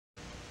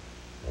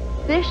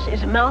This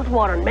is a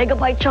mouth-watering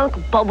megabyte chunk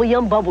of bubble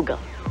yum bubblegum.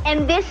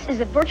 And this is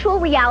a virtual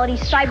reality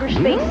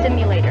cyberspace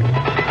simulator.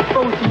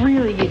 Both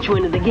really get you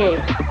into the game.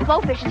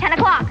 Blowfish at 10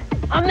 o'clock.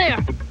 I'm there.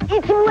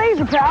 Eat some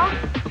laser, pal.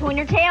 Two on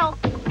your tail.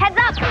 Heads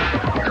up.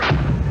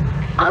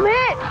 I'm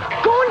hit.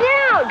 Going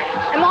down.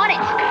 I'm on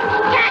it.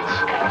 Catch.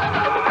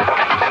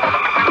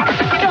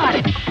 Got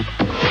it.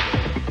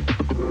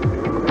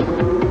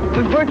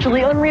 For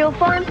virtually unreal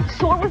fun,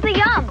 Soar with the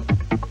yum.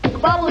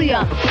 Bubble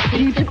yum.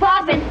 Keeps it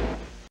poppin'.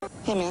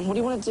 Hey, man, what do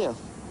you want to do?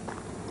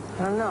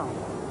 I don't know.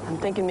 I'm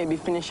thinking maybe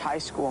finish high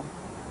school.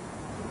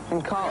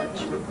 And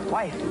college.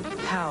 Wife.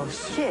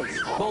 House.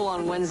 Kids. Bowl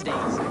on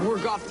Wednesdays.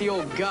 Work off the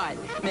old gut.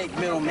 Make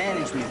middle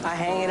management. I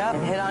hang it up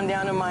and head on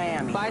down to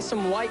Miami. Buy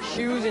some white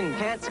shoes and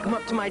pants that come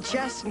up to my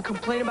chest and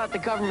complain about the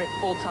government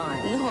full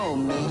time. No,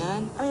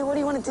 man. I mean, what do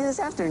you want to do this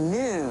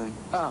afternoon?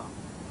 Oh.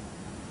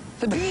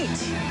 The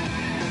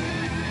beach!